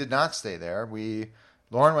 We did not stay there.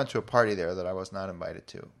 Lauren went to a party there that I was not invited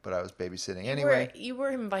to, but I was babysitting anyway. You were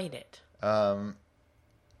invited.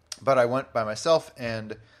 But I went by myself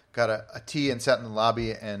and got a tea and sat in the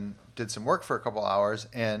lobby and did some work for a couple hours.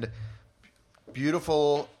 And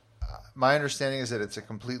beautiful. My understanding is that it's a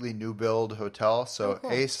completely new build hotel. So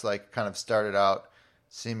cool. Ace kind of started out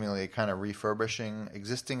seemingly kind of refurbishing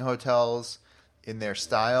existing hotels in their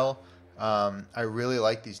style. I really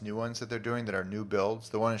like these new ones that they're doing that are new builds.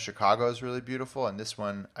 The one in Chicago is really beautiful, and this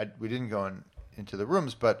one, we didn't go into the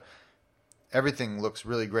rooms, but everything looks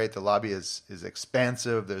really great. The lobby is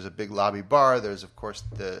expansive. There's a big lobby bar. There's, of course,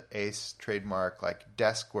 the Ace trademark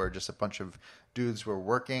desk where just a bunch of dudes were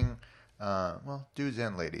working. Dudes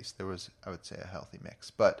and ladies. There was, I would say, a healthy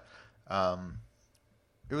mix. But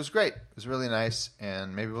it was great. It was really nice,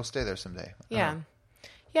 and maybe we'll stay there someday. Yeah.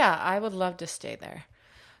 Yeah, I would love to stay there.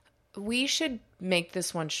 We should make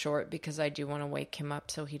this one short because I do want to wake him up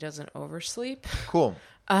so he doesn't oversleep. Cool.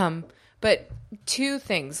 But 2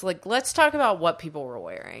 things. Let's talk about what people were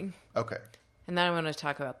wearing. Okay. And then I want to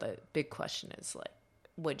talk about the big question is,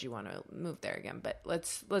 would you want to move there again? But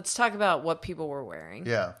let's talk about what people were wearing.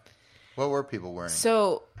 Yeah. What were people wearing?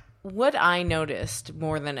 So what I noticed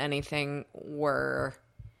more than anything were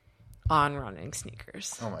On running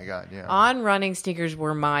sneakers. Oh my God, yeah. On running sneakers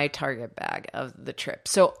were my target bag of the trip.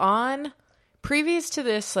 So previous to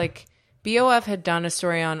this, like BOF had done a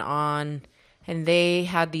story on, and they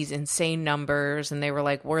had these insane numbers, and they were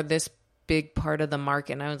like, we're this big part of the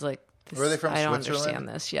market. And I was like, were they from I don't Switzerland? understand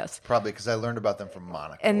this. Yes. Probably because I learned about them from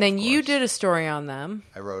Monaco. And then you did a story on them.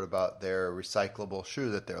 I wrote about their recyclable shoe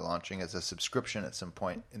that they're launching as a subscription at some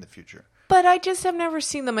point in the future. But I just have never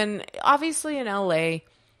seen them. And obviously in LA,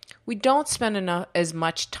 we don't spend as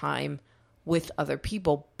much time with other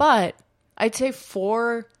people. But I'd say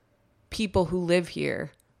for people who live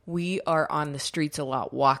here, we are on the streets a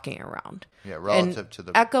lot, walking around. Yeah, relative to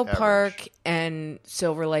the Echo average. Park and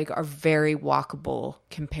Silver Lake are very walkable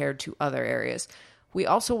compared to other areas. We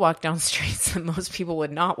also walk down streets that most people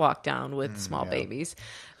would not walk down with small babies.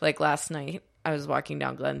 Like last night, I was walking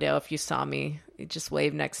down Glendale. If you saw me, just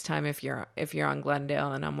wave next time if you're on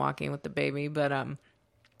Glendale and I'm walking with the baby. But I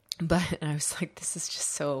was like, this is just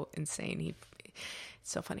so insane.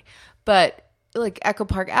 It's so funny. But like Echo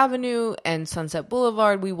Park Avenue and Sunset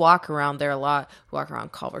Boulevard, we walk around there a lot. We walk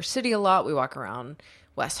around Culver City a lot. We walk around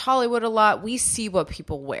West Hollywood a lot. We see what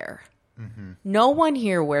people wear. Mm-hmm. No one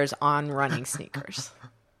here wears On running sneakers.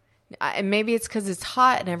 And maybe it's because it's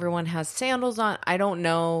hot and everyone has sandals on. I don't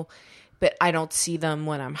know, but I don't see them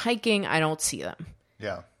when I'm hiking. I don't see them.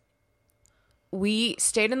 Yeah. We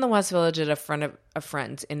stayed in the West Village at a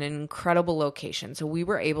friend's in an incredible location. So we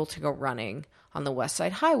were able to go running on the West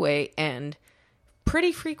Side Highway, and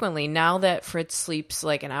pretty frequently, now that Fritz sleeps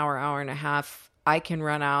like an hour and a half, I can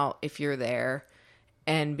run out if you're there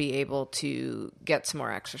and be able to get some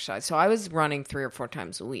more exercise. So I was running 3 or 4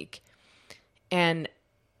 times a week. And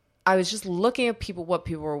I was just looking at what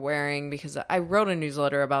people were wearing, because I wrote a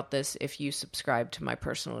newsletter about this if you subscribe to my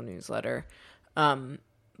personal newsletter.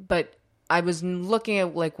 But I was looking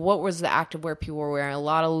at like what was the activewear people were wearing. A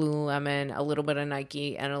lot of Lululemon, a little bit of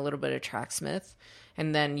Nike, and a little bit of Tracksmith.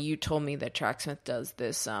 And then you told me that Tracksmith does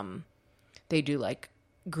this. They do like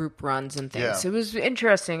group runs and things. Yeah. So it was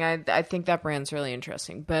interesting. I think that brand's really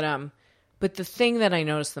interesting. But the thing that I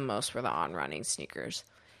noticed the most were the On running sneakers,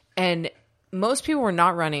 and most people were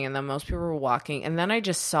not running in them. Most people were walking. And then I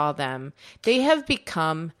just saw them. They have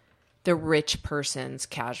become the rich person's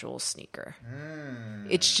casual sneaker.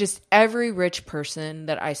 It's just every rich person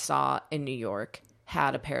that I saw in New York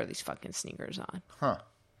had a pair of these fucking sneakers on. Huh.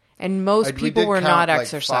 And most people were not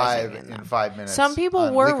exercising in them. In 5 minutes. Some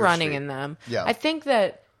people were running in them. Yeah. I think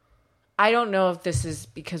that, I don't know if this is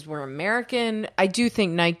because we're American. I do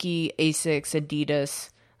think Nike, Asics, Adidas,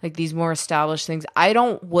 like these more established things,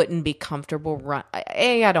 wouldn't be comfortable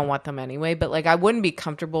I don't want them anyway, but like I wouldn't be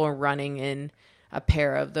comfortable running in a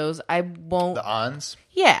pair of those. I won't. The Ons?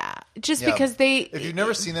 Yeah. Just because if you've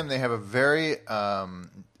never seen them, they have a very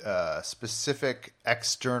specific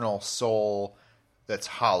external sole that's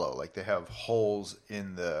hollow. Like they have holes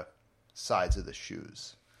in the sides of the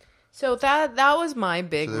shoes. So that was my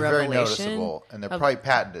big so they're revelation. Very noticeable, and they're probably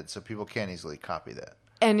patented, so people can't easily copy that.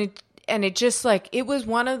 And it just like, it was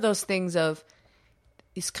one of those things of,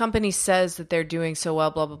 this company says that they're doing so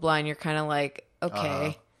well, blah, blah, blah. And you're kind of like,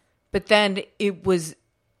 okay. But then it was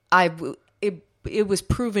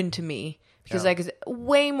proven to me, because like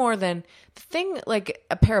way more than the thing, like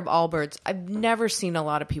a pair of Allbirds. I've never seen a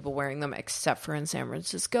lot of people wearing them except for in San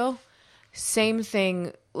Francisco. Same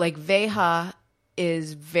thing. Like Veja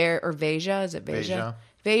is Veja, is it Veja?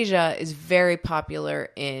 Veja is very popular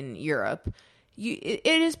in Europe. It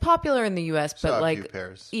is popular in the U.S., but a like, few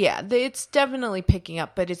pairs. Yeah, it's definitely picking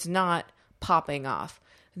up, but it's not popping off.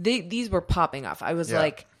 These were popping off. I was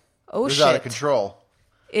like, oh shit. It was out of control.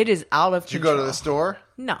 It is out of control. Did you go to the store?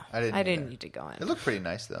 No, I didn't need to go in. It looked pretty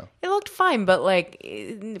nice though. It looked fine, but like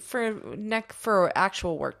for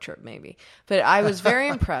actual work trip maybe. But I was very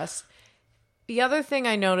impressed. The other thing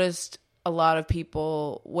I noticed a lot of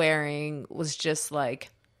people wearing was just like,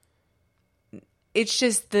 it's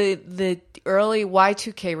just the early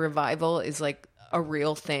Y2K revival is like a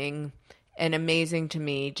real thing, and amazing to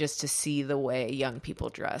me just to see the way young people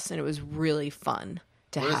dress, and it was really fun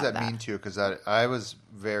to have that. What does that mean to you? Because I was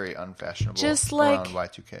very unfashionable just like around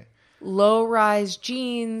Y2K. Low-rise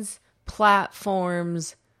jeans,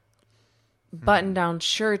 platforms, button-down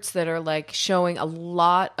shirts that are like showing a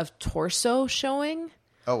lot of torso showing.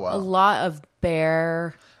 Oh, wow. A lot of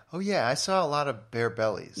bare. Oh, yeah. I saw a lot of bare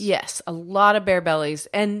bellies. Yes, a lot of bare bellies.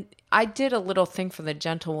 And I did a little thing for the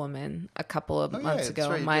Gentlewoman a couple of months ago,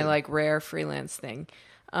 right, my like rare freelance thing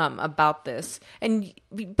about this.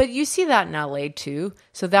 But you see that in LA too.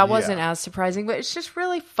 So that wasn't as surprising, but it's just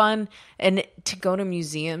really fun and to go to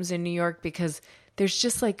museums in New York, because there's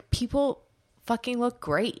just like people fucking look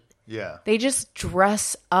great. Yeah. They just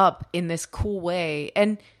dress up in this cool way.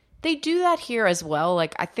 And they do that here as well.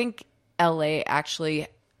 Like, I think LA actually,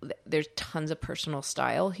 there's tons of personal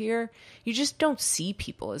style here. You just don't see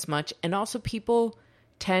people as much. And also people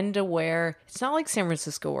tend to wear, it's not like San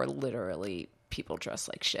Francisco where literally people dress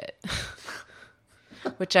like shit.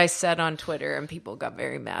 Which I said on Twitter and people got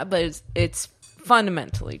very mad. But it's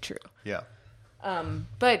fundamentally true. Yeah.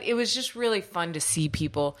 But it was just really fun to see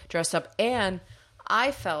people dress up. And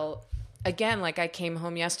I felt, again, like I came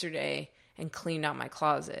home yesterday and cleaned out my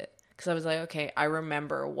closet. Because I was like, okay, I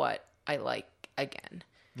remember what I like again.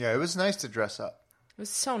 Yeah, it was nice to dress up. It was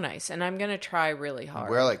so nice. And I'm going to try really hard.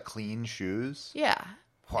 Wear like clean shoes. Yeah.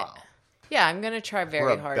 Wow. Yeah, I'm going to try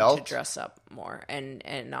very hard belt? to dress up more and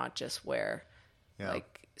not just wear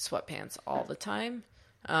like sweatpants all the time.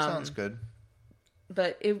 Sounds good.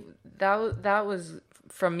 But that was,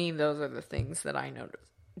 from me, those are the things that I noticed.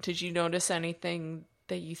 Did you notice anything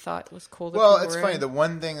that you thought was cool? Well, it's funny. The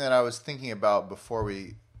one thing that I was thinking about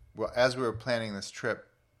as we were planning this trip,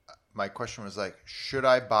 my question was like, should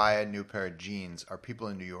I buy a new pair of jeans? Are people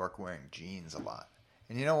in New York wearing jeans a lot?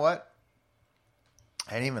 And you know what?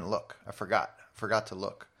 I didn't even look. I forgot to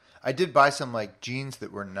look. I did buy some like jeans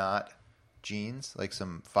that were not jeans, like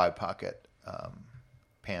some 5-pocket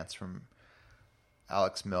pants from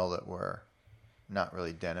Alex Mill that were not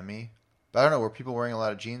really denim-y. But I don't know, were people wearing a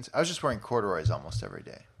lot of jeans? I was just wearing corduroys almost every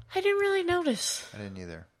day. I didn't really notice. I didn't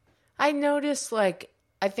either. I noticed, like,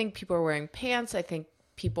 I think people are wearing pants. I think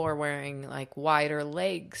people are wearing, like, wider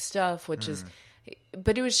leg stuff, which is...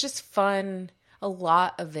 But it was just fun. A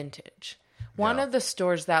lot of vintage. One of the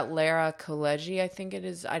stores, that Lara Collegi, I think it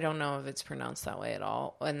is. I don't know if it's pronounced that way at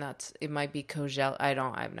all. And it might be Kogel. I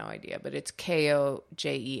have no idea. But it's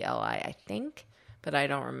Kojeli, I think. But I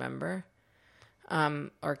don't remember.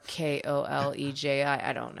 Or Koleji.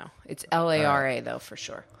 I don't know. It's Lara, though, for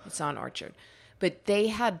sure. It's on Orchard. But they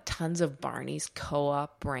had tons of Barney's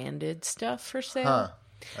Co-op branded stuff for sale. Huh.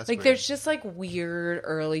 That's like, weird. there's just, like, weird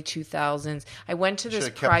early 2000s. I went to this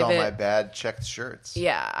Should have private... kept all my bad checked shirts.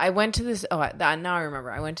 Yeah, I went to this... Oh, now I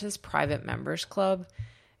remember. I went to this private members club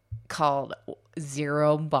called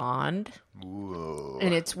Zero Bond. Ooh.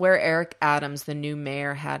 And it's where Eric Adams, the new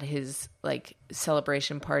mayor, had his, like,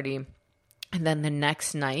 celebration party. And then the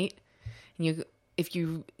next night, if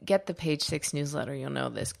you get the Page 6 newsletter, you'll know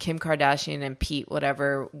this. Kim Kardashian and Pete,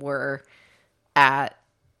 whatever, were at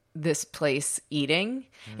this place eating.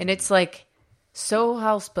 And it's like Soho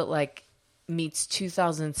House, but like meets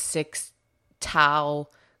 2006 Tao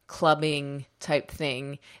clubbing type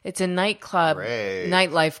thing. It's a nightclub,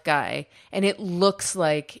 nightlife guy. And it looks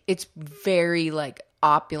like it's very like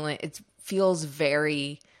opulent. It feels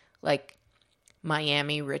very like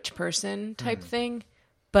Miami rich person type thing.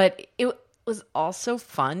 But it was also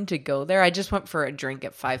fun to go there. I just went for a drink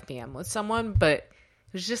at 5 p.m. with someone, but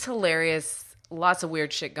it was just hilarious. Lots of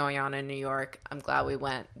weird shit going on in New York. I'm glad we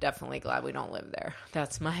went. Definitely glad we don't live there.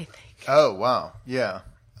 That's my thing. Oh, wow. Yeah.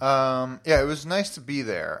 It was nice to be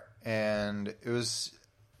there. And it was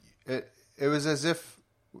as if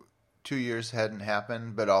 2 years hadn't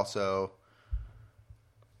happened, but also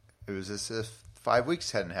it was as if 5 weeks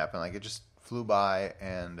hadn't happened. Like, it just flew by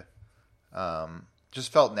and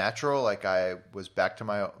just felt natural. Like I was back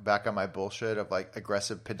on my bullshit of like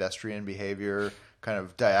aggressive pedestrian behavior, kind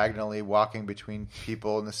of diagonally walking between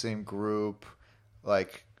people in the same group,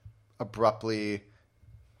 like abruptly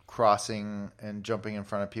crossing and jumping in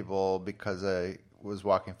front of people because I was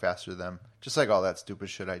walking faster than them. Just like all that stupid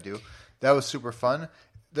shit I do. That was super fun.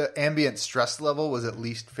 The ambient stress level was at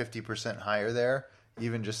least 50% higher there.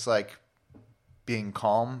 Even just like being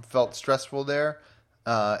calm felt stressful there.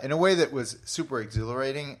 In a way that was super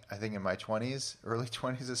exhilarating, I think in my 20s, early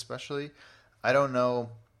 20s especially. I don't know.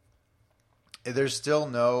 There's still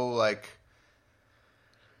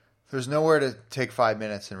there's nowhere to take 5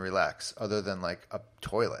 minutes and relax other than like a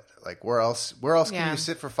toilet. Like where else can you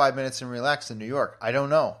sit for 5 minutes and relax in New York? I don't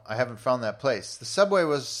know. I haven't found that place. The subway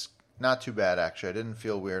was not too bad, actually. I didn't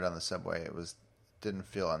feel weird on the subway. Didn't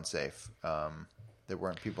feel unsafe. There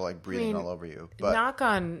weren't people like breathing all over you. But knock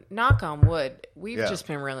on wood. We've just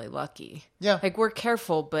been really lucky. Yeah. Like we're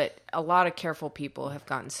careful, but a lot of careful people have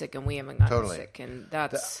gotten sick and we haven't gotten sick. And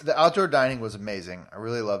that's the outdoor dining was amazing. I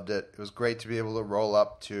really loved it. It was great to be able to roll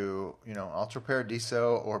up to, Ultra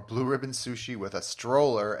Paradiso or Blue Ribbon Sushi with a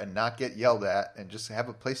stroller and not get yelled at and just have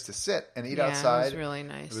a place to sit and eat outside. It was really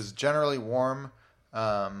nice. It was generally warm.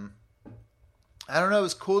 I don't know. It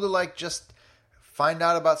was cool to like just find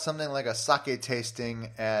out about something like a sake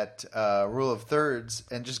tasting at Rule of Thirds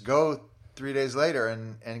and just go 3 days later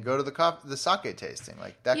and go to the sake tasting.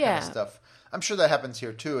 Like that kind of stuff. I'm sure that happens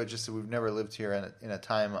here too. It's just that we've never lived here in a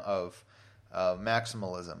time of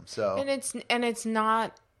maximalism. So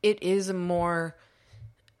it is a more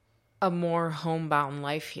homebound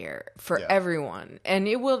life here for everyone. And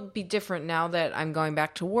it will be different now that I'm going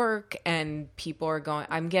back to work and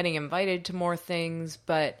I'm getting invited to more things.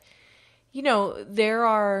 But,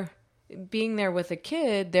 being there with a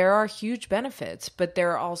kid, there are huge benefits, but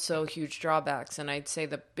there are also huge drawbacks. And I'd say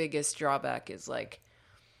the biggest drawback is like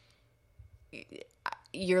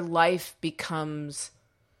your life becomes,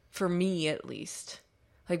 for me at least,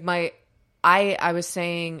 like I was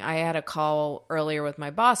saying, I had a call earlier with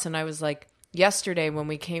my boss, and I was like, yesterday when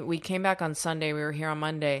we came back on Sunday, we were here on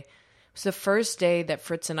Monday. It was the first day that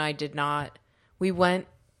Fritz and I we went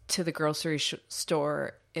to the grocery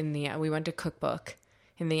store we went to Cookbook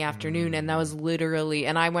in the afternoon, and that was literally,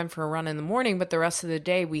 and I went for a run in the morning, but the rest of the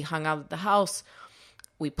day we hung out at the house,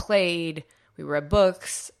 we played, we read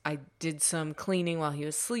books, I did some cleaning while he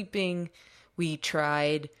was sleeping, we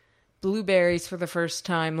tried blueberries for the first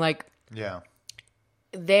time, like, yeah.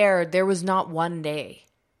 There was not one day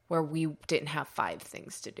where we didn't have 5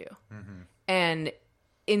 things to do. Mm-hmm. And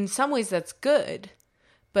in some ways that's good,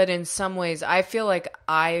 but in some ways I feel like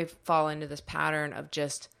I fall into this pattern of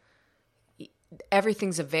just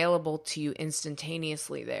everything's available to you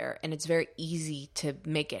instantaneously there, and it's very easy to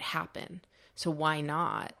make it happen. So why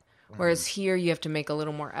not? Mm-hmm. Whereas here you have to make a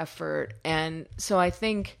little more effort. And so I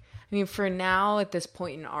think, for now at this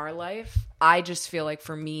point in our life, I just feel like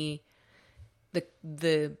for me,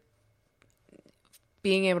 the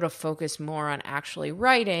being able to focus more on actually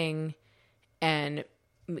writing and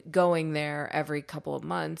going there every couple of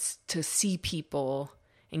months to see people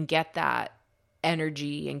and get that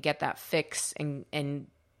energy and get that fix and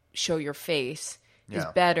show your face is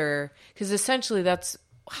better, because essentially that's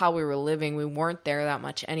how we were living. We weren't there that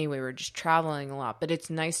much anyway. We were just traveling a lot, but it's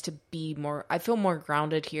nice to be more, I feel more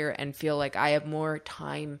grounded here and feel like I have more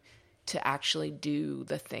time to actually do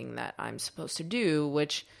the thing that I'm supposed to do,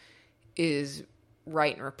 which is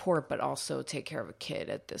write and report, but also take care of a kid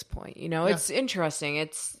at this point. It's interesting.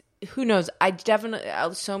 Who knows?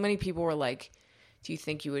 So many people were like, do you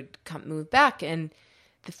think you would move back? And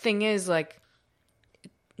the thing is, like,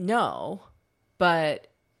 no, but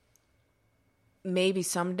maybe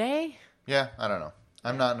someday. Yeah, I don't know.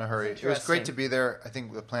 I'm not in a hurry. It was great to be there. I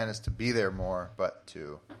think the plan is to be there more, but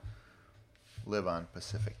to live on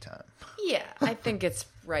Pacific time. Yeah, I think it's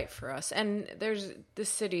right for us. And this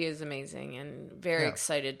city is amazing, and very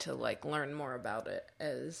excited to learn more about it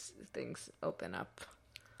as things open up.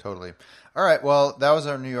 Totally. All right. Well, that was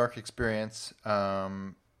our New York experience.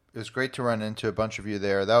 It was great to run into a bunch of you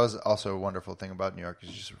there. That was also a wonderful thing about New York.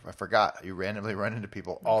 I forgot. You randomly run into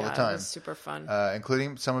people all the time. It was super fun.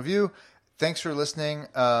 Including some of you. Thanks for listening.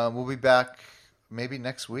 We'll be back maybe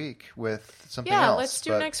next week with something else. Yeah, let's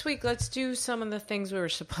do next week. Let's do some of the things we were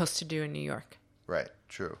supposed to do in New York. Right.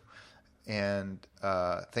 True. And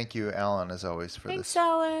thank you, Alan, as always, for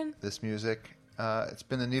this music. It's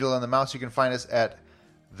been The Needle and the Mouse. You can find us at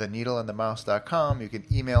theneedleandthemouse.com. You can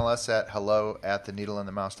email us at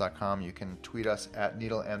hello@theneedleandthemouse.com. You can tweet us at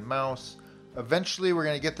needleandmouse. Eventually, we're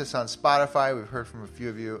going to get this on Spotify. We've heard from a few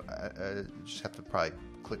of you. You just have to probably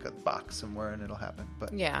click a box somewhere and it'll happen.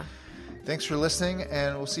 But yeah. Thanks for listening,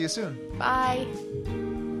 and we'll see you soon. Bye.